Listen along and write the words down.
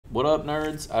What up,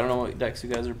 nerds? I don't know what decks you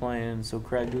guys are playing, so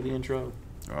Craig, do the intro.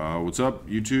 What's up,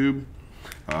 YouTube?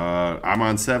 I'm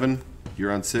on 7.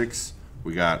 You're on 6.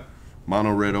 We got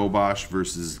Monored Obosh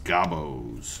versus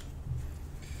Gobos.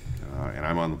 And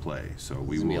I'm on the play, so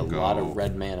we will go. Be a lot of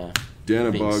red mana. Den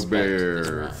of being spent this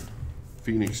Bugbear, round.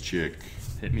 Phoenix Chick,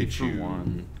 Hit me for you,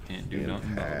 1. Can't do and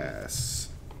nothing about it. pass.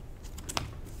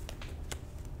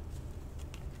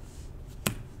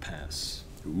 Pass.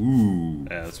 Ooh.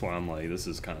 Yeah, that's why I'm like, this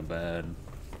is kind of bad.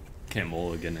 Can't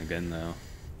mulligan again now.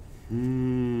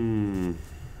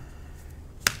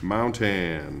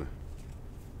 Mountain.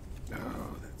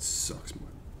 Oh, that sucks.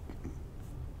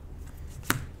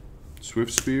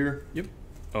 Swift Spear. Yep.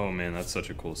 Oh man, that's such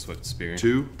a cool Swift Spear.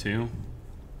 2. 2.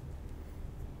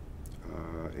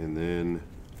 And then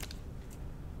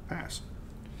pass.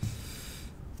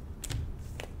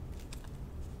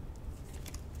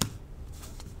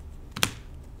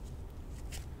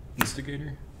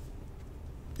 Instigator.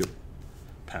 Yep.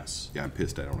 Pass. Yeah, I'm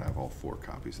pissed I don't have all 4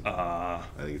 copies of that. I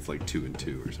think it's like 2 and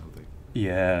 2 or something.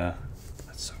 Yeah.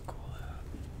 That's so cool.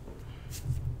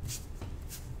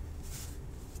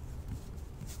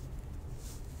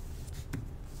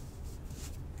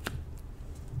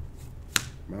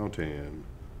 Mountain.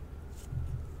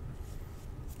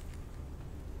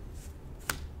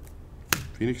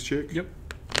 Phoenix Chick? Yep.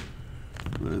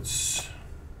 Let's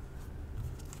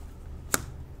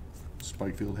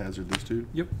Spikefield Hazard this dude.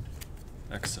 Yep.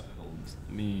 Exiled.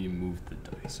 Let me move the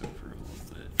dice over a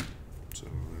little bit. So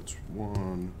that's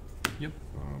 1. Yep.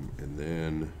 And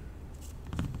then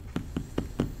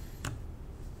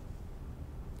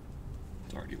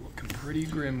It's already looking pretty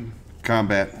grim.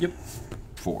 combat. Yep.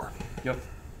 4. Yep.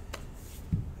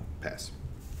 Pass.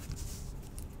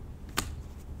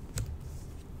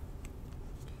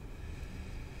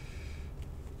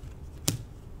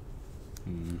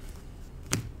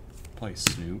 Play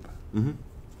Snoop. Mm-hmm.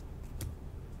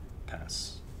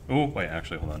 Pass. Oh, wait,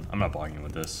 actually, hold on. I'm not blocking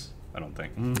with this, I don't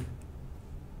think.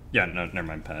 Yeah, no, never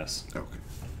mind, pass. Okay.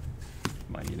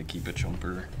 Might need to keep a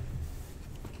jumper.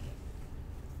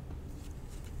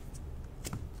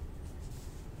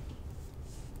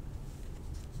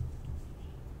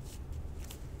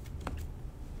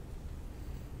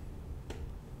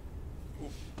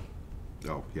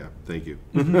 Oh, yeah. Thank you.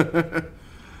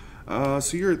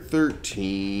 So you're at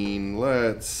 13.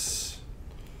 Let's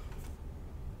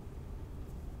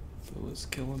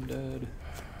Kill him dead.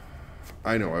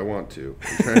 I know, I want to.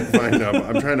 I'm trying to find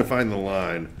I'm trying to find the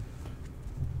line.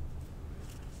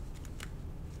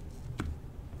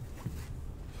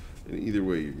 And either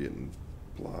way you're getting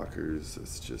blockers.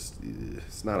 It's just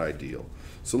it's not ideal.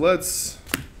 So let's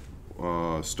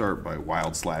start by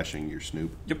wild slashing your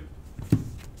Snoop. Yep.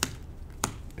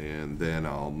 And then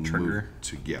I'll Trigger.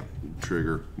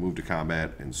 move to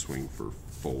combat and swing for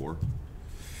 4.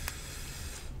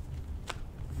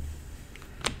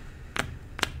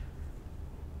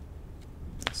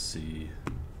 Let's see.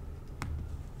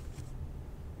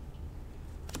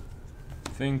 I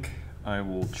think I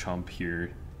will chump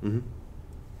here. Mm-hmm.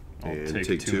 I'll And take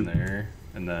take 2 2. in there,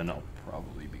 and then I'll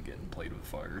probably be getting played with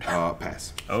fire.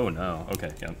 Pass. Oh no.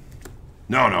 Okay. Yeah.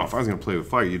 No, if I was gonna play with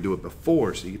fire, you'd do it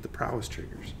before, so you get the prowess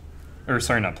triggers. Or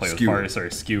sorry, not play Skewer. with fire.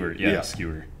 Sorry, skewer. Yeah, Yeah.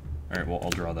 skewer. All right. Well, I'll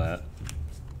draw that.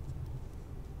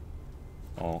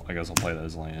 I guess I'll play that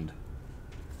as land.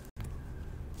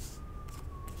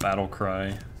 Battle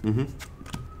cry. Mm-hmm.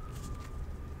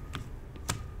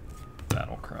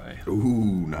 Battle cry.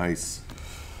 Ooh, nice.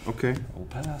 Okay. I'll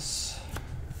pass.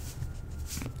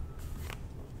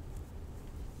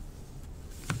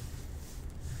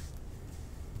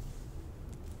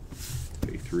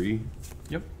 Okay, 3.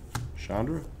 Yep.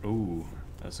 Chandra. Ooh,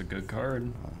 that's a good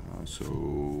card.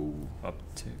 So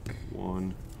Uptick.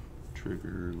 1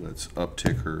 trigger. Let's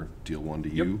uptick her. Deal 1 to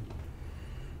Yep. you.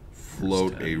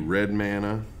 Float a 10. red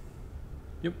mana,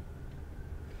 Yep.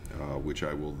 which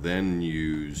I will then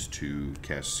use to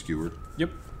cast Skewer.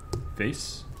 Yep.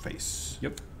 Face. Face.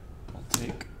 Yep. I'll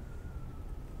take.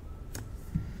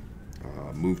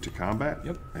 Move to combat.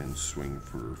 Yep. And swing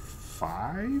for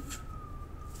 5.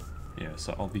 Yeah,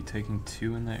 so I'll be taking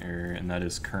 2 in the air, and that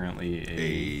is currently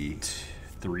a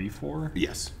 3/4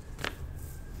 Yes.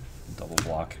 double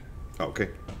block. Okay.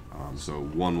 So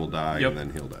 1 will die, Yep. and then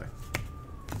he'll die.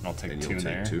 And I'll take And 2 you'll in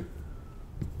take there. 2.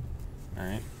 All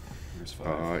right. Here's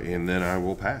 5. And then I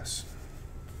will pass.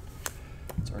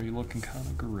 It's already looking kind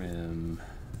of grim.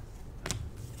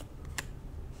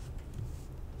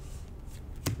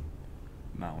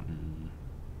 Mountain.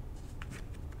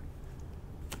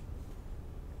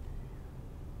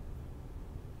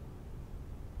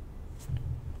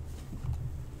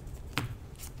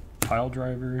 Pile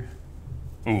driver.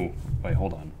 Ooh, wait,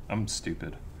 hold on. I'm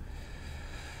stupid.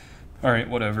 Alright,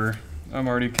 whatever. I'm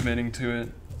already committing to it.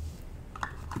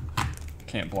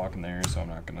 Can't block in there, so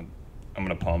I'm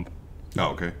gonna pump.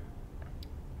 Oh, okay.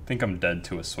 I think I'm dead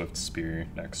to a Swift Spear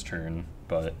next turn,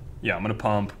 but yeah, I'm gonna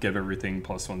pump, give everything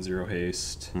 +1/0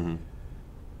 haste. Mm-hmm.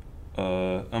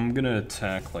 I'm gonna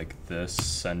attack like this,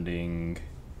 sending...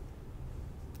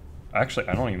 Actually,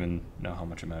 I don't even know how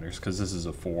much it matters, because this is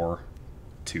a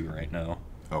 4/2 right now.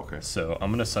 Okay. So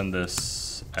I'm gonna send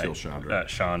this Kill at Chandra.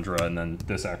 Chandra, and then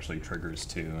this actually triggers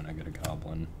 2, and I get a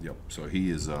goblin. Yep. So he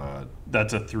is.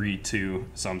 That's a 3/2,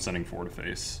 so I'm sending 4 to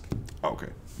face. Okay.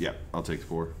 Yeah. I'll take the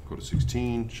 4. Go to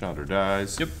 16. Chandra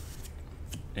dies. Yep.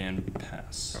 And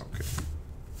pass. Okay.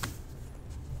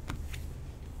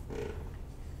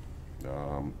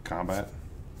 Combat.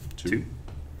 2.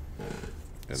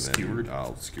 And Skewered. then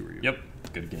I'll skewer you. Yep.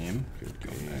 Good game. Good Go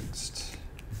game. next.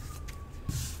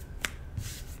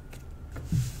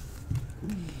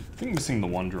 I think missing the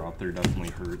 1 drop there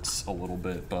definitely hurts a little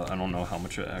bit, but I don't know how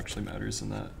much it actually matters in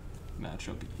that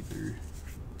matchup either.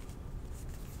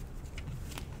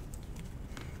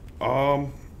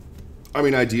 I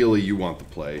mean, ideally you want the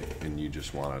play, and you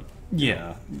just want to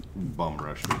Yeah. bum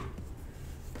rush me.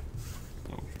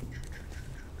 Oh.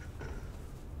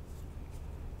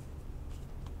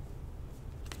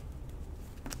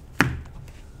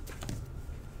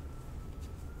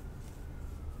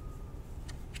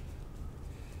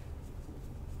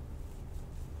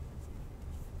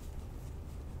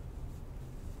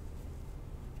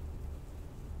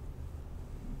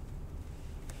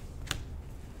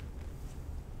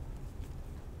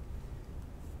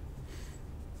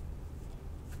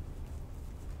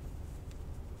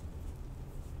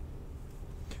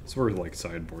 It's where like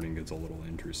sideboarding gets a little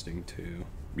interesting too.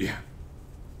 Yeah.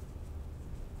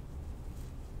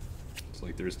 It's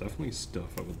like there's definitely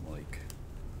stuff I would like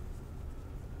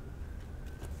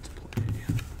to play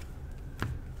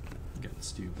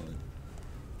against you, but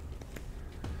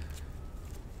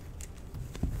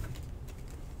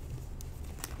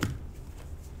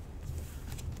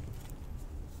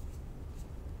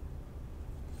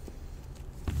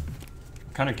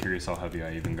I'm kind of curious how heavy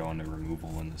I even go into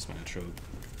removal in this matchup.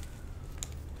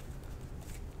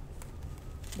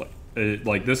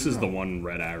 Like this is the one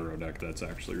red aggro deck that's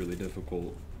actually really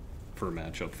difficult for a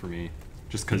matchup for me,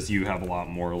 just because you have a lot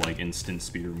more like instant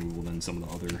speed removal than some of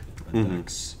the other red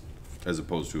decks. As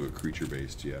opposed to a creature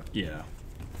based, yeah. Yeah.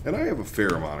 And I have a fair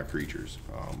amount of creatures,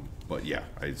 but yeah,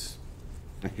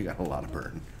 you got a lot of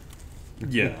burn.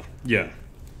 Yeah. Yeah.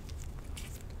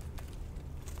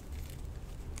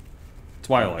 That's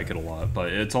why I like it a lot,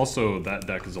 but it's also that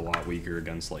deck is a lot weaker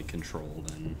against like control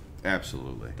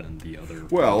Absolutely. than the other.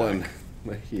 Well, deck.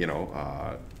 and you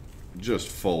know, just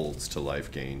folds to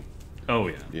life gain. Oh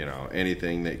yeah. You know,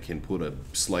 anything that can put a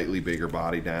slightly bigger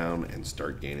body down and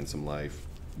start gaining some life.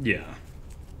 Yeah.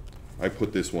 I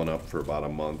put this one up for about a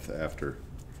month after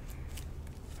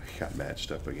I got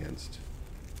matched up against.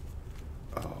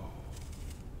 Oh.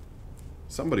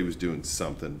 Somebody was doing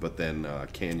something, but then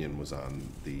Canyon was on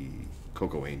the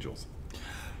Coco Angels.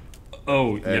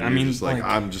 Oh And yeah. I you're mean, just like,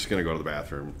 I'm just gonna go to the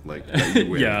bathroom. Like, you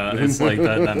win. yeah, it's like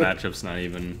that matchup's not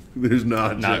even. There's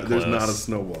not close. a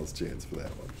snowball's chance for that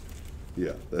one.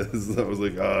 Yeah, I was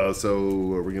like,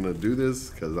 so are we gonna do this?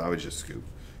 Because I was just scoop.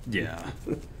 Yeah.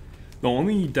 The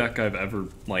only deck I've ever,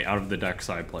 like, out of the decks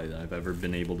I play that I've ever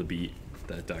been able to beat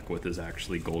that deck with is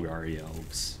actually Golgari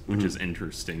Elves, which is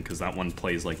interesting because that one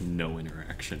plays, like, no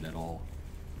interaction at all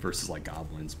versus, like,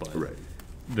 Goblins, but Right.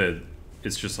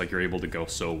 it's just, like, you're able to go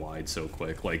so wide so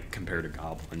quick, like, compared to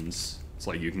Goblins. It's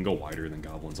like you can go wider than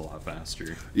Goblins a lot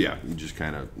faster. Yeah, you just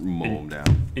kind of mow them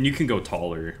down. And you can go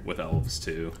taller with Elves,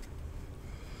 too.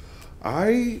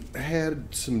 I had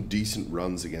some decent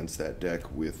runs against that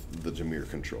deck with the Jameer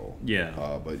control.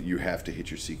 Yeah. But you have to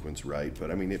hit your sequence right. But,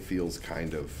 I mean, it feels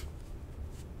kind of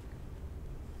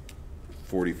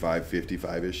 45,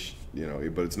 55-ish, you know,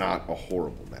 but it's not a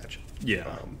horrible matchup.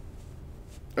 Yeah.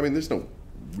 I mean, there's no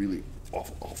really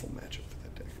awful matchup for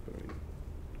that deck. But, I mean,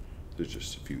 there's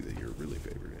just a few that you're really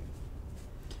favored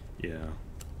in. Yeah.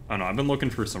 I don't know, I've been looking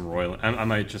for some Royal... I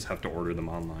might just have to order them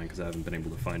online because I haven't been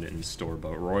able to find it in store,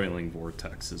 but Roiling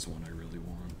Vortex is one I really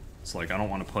want. It's like, I don't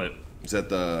want to put... Is that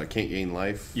the can't gain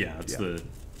life? Yeah, it's the...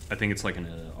 I think it's like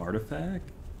an artifact?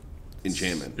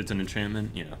 Enchantment. It's an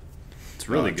enchantment? Yeah. It's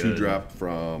really good. 2-drop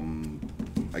from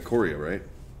Ikoria, right?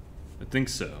 I think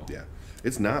so. Yeah.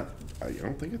 It's not... I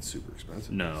don't think it's super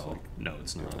expensive. No. It's like, No,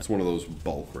 it's you know, not. it's one of those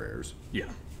bulk rares. Yeah.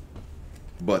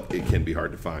 But it can be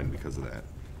hard to find because of that.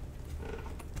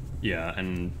 Yeah,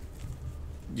 and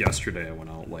yesterday I went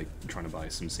out like trying to buy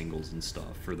some singles and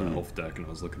stuff for the elf deck, and I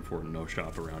was looking for no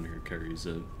shop around here carries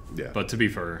it. Yeah. But to be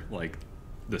fair, like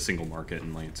the single market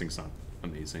in Lansing's not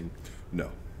amazing. No.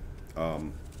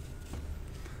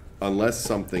 Unless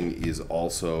something is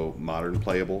also modern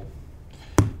playable,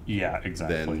 Yeah,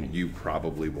 exactly. then you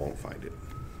probably won't find it.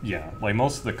 Yeah, like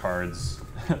most of the cards,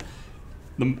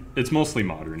 it's mostly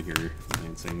modern here in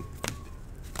Lansing.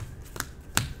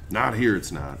 Not here,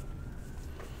 it's not.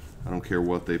 I don't care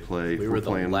what they play. We We're were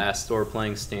the playing. last store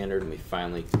playing standard, and we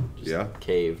finally just Yeah.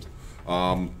 caved.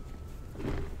 And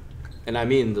I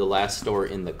mean the last store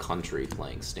in the country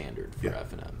playing standard for Yeah.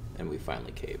 F&M, and we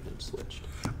finally caved and switched.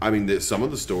 I mean, some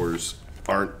of the stores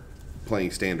aren't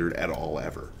playing standard at all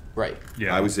ever. Right.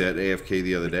 Yeah, I was at AFK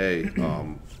the other day,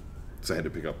 because I had to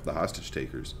pick up the hostage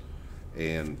takers,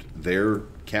 and their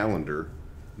calendar,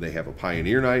 they have a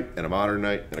Pioneer night and a Modern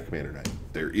night and a Commander night.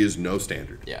 There is no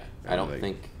standard. Yeah. I don't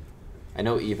think. I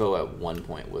know Evo at one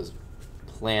point was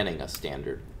planning a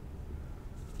standard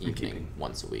evening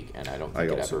once a week, and I don't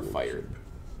think it also ever fired.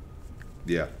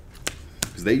 Yeah,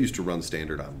 because they used to run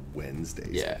standard on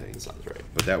Wednesdays. I Yeah, think. that sounds right.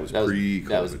 But that was That was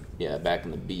pre-COVID. back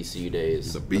in the BC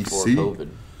days. The before BC? COVID.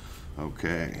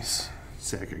 Okay,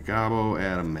 Sakagabo,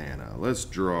 add a mana. Let's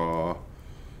draw.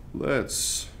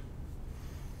 Let's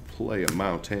play a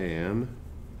Mountain.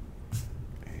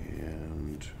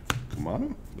 And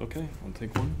Kamano? okay. I'll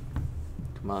take one.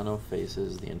 Kamano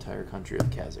faces the entire country of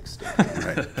Kazakhstan.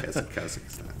 Right,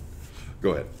 Kazakhstan.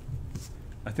 Go ahead.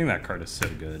 I think that card is so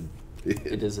good.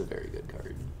 It is a very good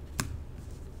card.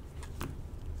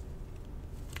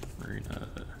 We're gonna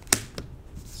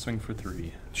swing for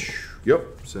 3.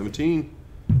 Yep, 17.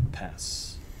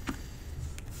 Pass.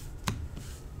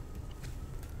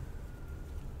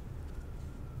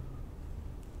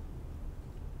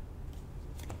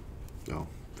 Oh,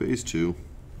 phase 2.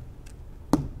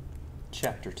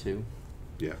 Chapter 2.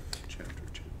 Yeah, chapter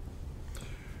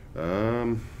 2.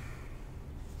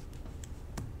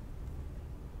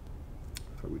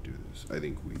 How do we do this? I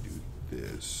think we do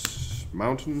this.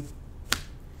 Mountain.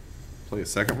 Play a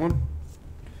second one.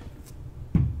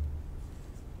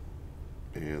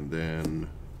 And then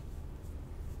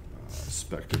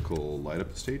Spectacle light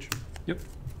up the stage. Yep.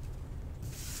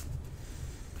 So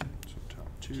top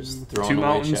 2. Just throwing 2 away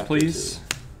mountains, chapter please.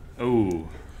 2. Oh,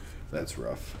 That's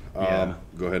rough. Yeah.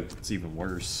 Go ahead. it's even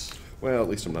worse. Well, at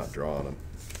least I'm not drawing them.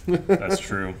 That's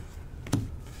true.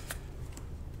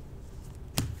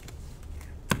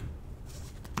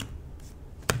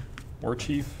 War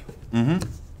Chief. Mm-hmm.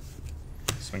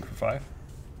 Swing for 5.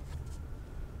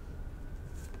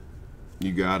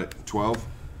 You got it. 12.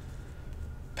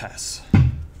 Pass.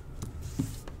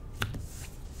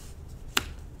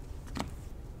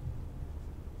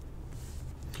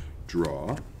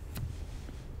 Draw.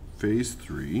 Phase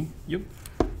 3. Yep.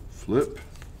 Flip.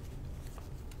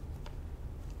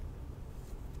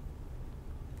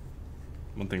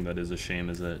 One thing that is a shame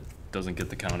is that it doesn't get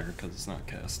the counter because it's not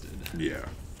casted. Yeah.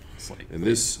 It's like, And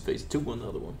this Phase 2 on the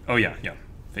other one. oh yeah, yeah.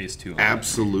 Phase 2. on that.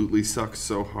 absolutely sucks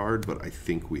so hard, but I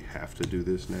think we have to do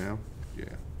this now. Yeah,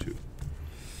 2.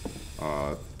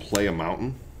 Play a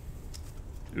mountain.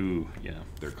 Ooh, yeah.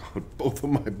 They're gone. Both of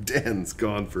my dens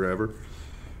gone forever.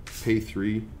 Pay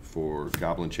 3 for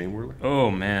Goblin Chain Whirler. Oh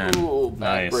man. Ooh,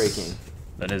 Nice. backbreaking.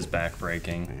 That is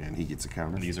backbreaking. And he gets a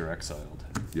counter. These are exiled.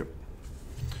 Yep.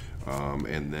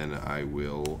 And then I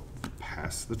will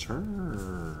pass the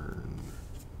turn.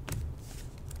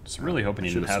 Just really hoping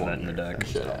you didn't Should've have that swung in the there. deck.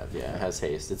 Should have, yeah. It has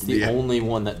haste. It's the Yeah. only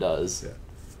one that does. Yeah.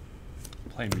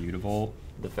 Play Mutavault.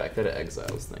 The fact that it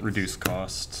exiles things. Reduce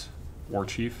cost. War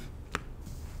Chief.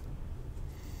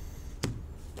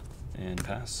 And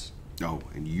pass. Oh,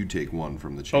 and you take 1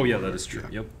 from the chain. Oh yeah, that Whirler. is true.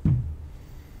 Yeah. Yep.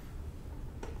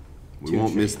 We 2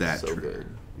 won't miss chains, that so trigger. good.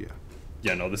 Yeah.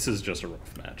 Yeah, no, this is just a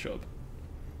rough matchup.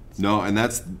 No, and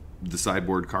that's the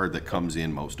sideboard card that comes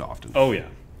in most often. Oh yeah.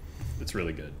 It's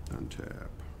really good. Untap.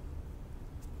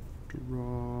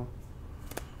 Draw.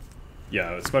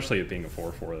 Yeah, especially it being a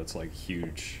 4/4, that's like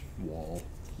huge wall.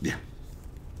 Yeah.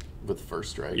 With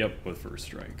first strike. Yep, with first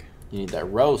strike. You need that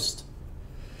roast.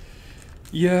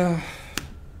 Yeah.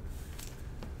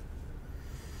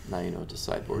 Now you know what to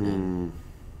sideboard in.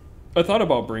 I thought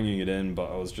about bringing it in,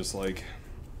 but I was just like,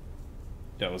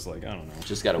 yeah, I was like, I don't know.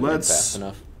 Just gotta win Let's fast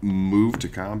enough. move to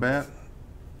combat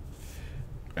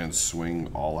and swing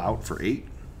all out for 8.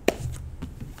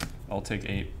 I'll take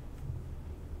 8.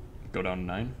 Go down to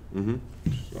 9.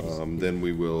 Mm-hmm. Then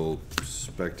we will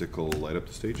Spectacle light up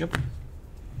the stage. Yep.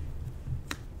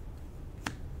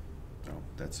 Oh,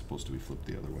 that's supposed to be flipped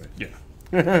the other way. Yeah.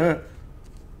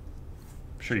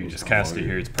 Sure, you just cast it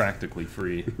here. It's practically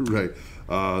free. Right. Let's.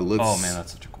 Oh man,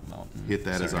 that's such a cool mountain. Hit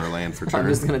that as our land for turn. I'm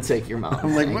just gonna take your mountain.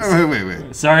 I'm like,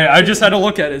 wait. Sorry, I just had to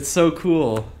look at it. It's so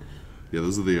cool. Yeah,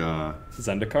 those are the.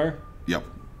 Zendikar? Yep.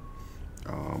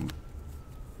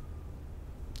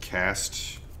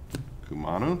 Cast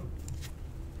Kumano.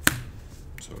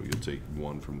 So you'll take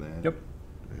 1 from that. Yep.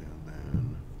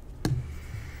 And then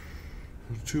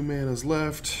 2 manas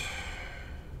left.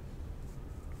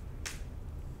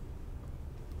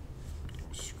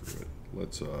 Screw it.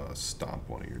 Let's stomp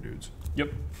one of your dudes.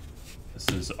 Yep. This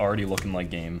is already looking like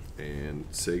game. And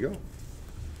say go.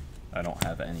 I don't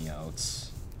have any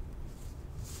outs.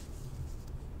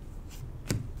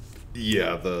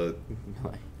 Yeah, the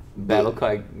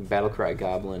Battlecry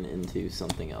Goblin into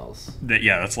something else.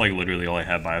 Yeah, that's like literally all I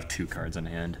have. I have 2 cards in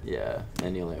hand. Yeah,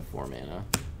 and you only have 4 mana.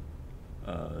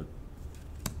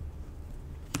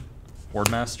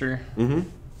 Wardmaster. Mm-hmm.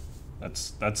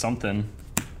 That's something.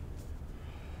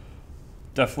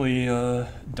 Definitely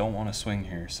don't want to swing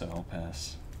here, so I'll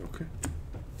pass. Okay.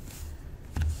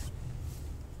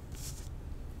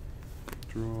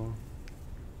 Draw.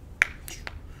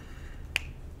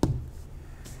 I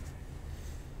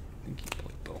think you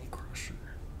play Bone Crusher.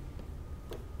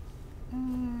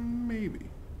 Maybe.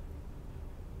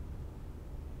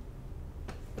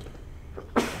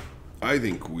 I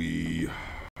think we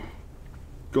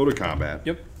go to combat.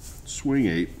 Yep. Swing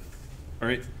 8. All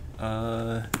right.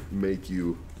 Make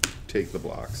you take the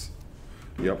blocks.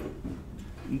 Yep.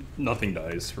 Nothing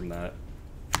dies from that.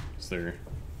 So they're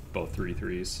both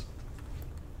 3/3s.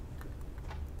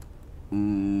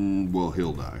 Well,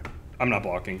 he'll die. I'm not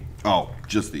blocking. Oh,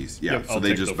 just these. Yeah, Yep, so I'll they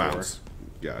take just the 4. bounce.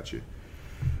 Gotcha.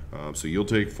 So you'll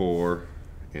take 4,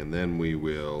 and then we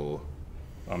will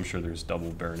I'm sure there's double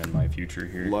burn in my future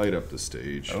here. light up the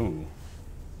stage. Oh.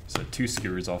 So 2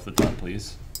 skewers off the top,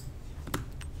 please.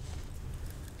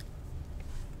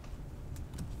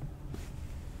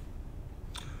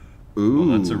 Ooh,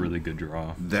 Well, that's a really good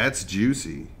draw. that's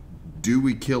juicy. Do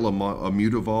we kill a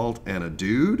Mutavault and a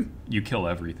dude? You kill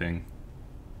everything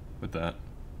with that.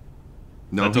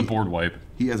 No, That's a board wipe.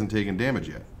 He hasn't taken damage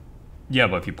yet. Yeah,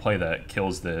 but if you play that,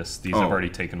 kills this. These have Oh, already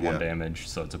taken 1 yeah. damage,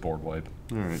 so it's a board wipe.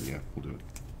 All right, yeah, we'll do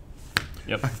it.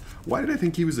 Yep. Why did I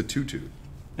think he was a 2/2?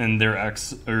 And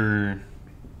they're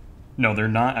no, they're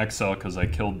not XL because I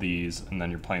killed these, and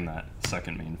then you're playing that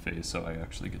second main phase, so I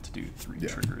actually get to do 3 Yeah.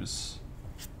 triggers.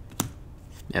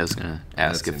 Yeah, I was gonna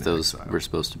ask That's if in those exile. were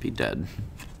supposed to be dead.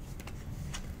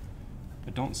 I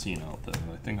don't see an out though.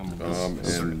 I think I'm gonna.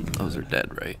 And Those are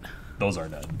dead, right? Those are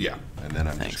dead. yeah, and then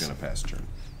I'm Thanks. just gonna pass turn.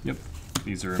 Yep.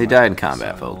 These are. They my died in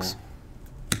combat, exile. folks.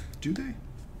 Do they?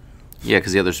 Yeah,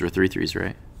 because the others were 3/3s,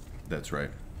 right? That's right.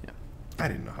 Yeah. I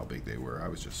didn't know how big they were. I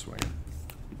was just swinging.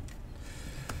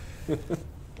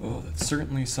 Oh, that's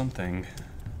certainly something.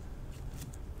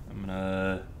 I'm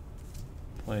gonna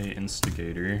play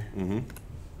Instigator. Mm-hmm.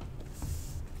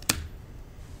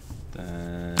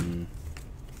 Then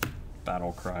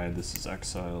Battle Cry. This is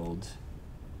exiled.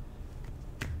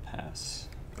 Pass.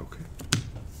 Okay.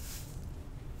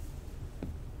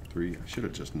 3. I should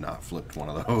have just not flipped one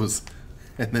of those,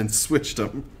 and then switched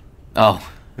them. Oh,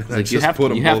 I like you just have put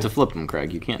to, 'em you have both- to flip them,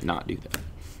 Craig. You can't not do that.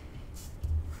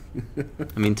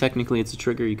 I mean, technically, it's a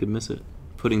trigger. You could miss it.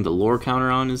 Putting the lore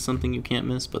counter on is something you can't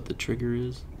miss, but the trigger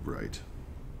is. Right.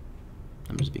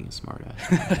 I'm just being a smart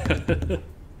ass.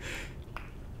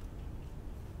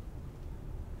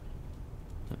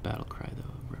 That battle cry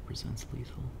though represents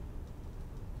lethal.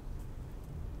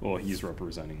 Well, he's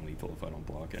representing lethal if I don't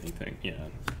block anything. Yeah.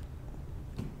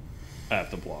 I have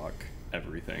to block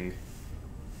everything.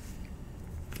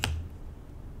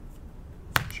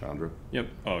 Chandra. Yep.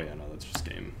 Oh, yeah, no, that's just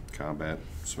game. Combat.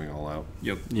 Swing all out.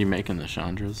 Yep. You're making the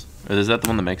Chandras? Or is that the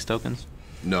one that makes tokens?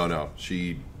 No.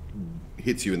 She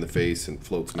hits you in the face and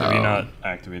floats down. Have you not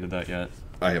activated that yet?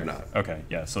 I have not. Okay,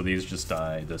 yeah, so these just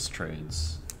die. This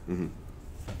trades. Mm-hmm.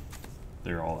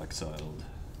 They're all exiled.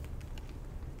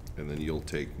 And then you'll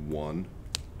take 1.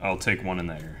 I'll take 1 in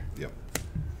there. Yep.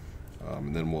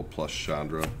 And then we'll plus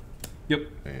Chandra Yep.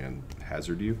 and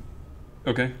hazard you.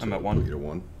 Okay, I'm So at we'll put you 1. to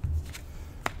 1.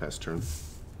 Pass turn.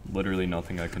 Literally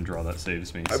nothing I can draw that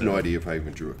saves me. I have so no idea if I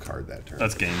even drew a card that turn.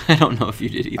 That's game. I don't know if you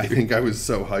did either. I think I was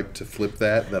so hyped to flip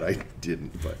that I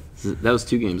didn't, but That was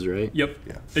 2 games, right? Yep.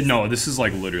 yeah. No, this is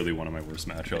like literally one of my worst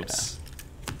matchups.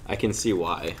 I can see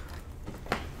why.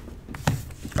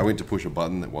 I went to push a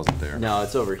button that wasn't there. No,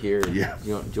 it's over here. Yeah. Do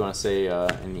you want to say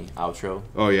any outro?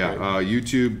 Oh yeah, Right?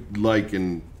 YouTube like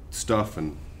and stuff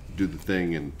and do the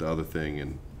thing and the other thing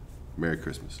and Merry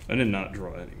Christmas. I did not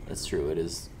draw anyone. That's true. It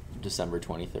is December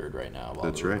 23rd right now while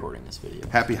That's we're right. recording this video.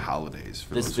 Happy holidays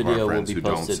for This those of our video will friends be who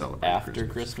don't posted celebrate after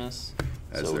Christmas.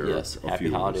 As So there are yes, a happy few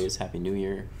of us. holidays, happy New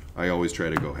Year. I always try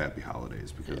to go happy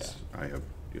holidays because I have,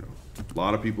 a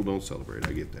lot of people don't celebrate.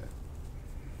 I get that.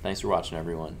 Thanks for watching,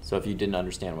 everyone. So if you didn't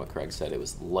understand what Craig said, it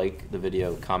was like the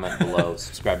video, comment below,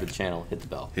 subscribe to the channel, hit the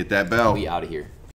bell. Hit that bell. We out of here.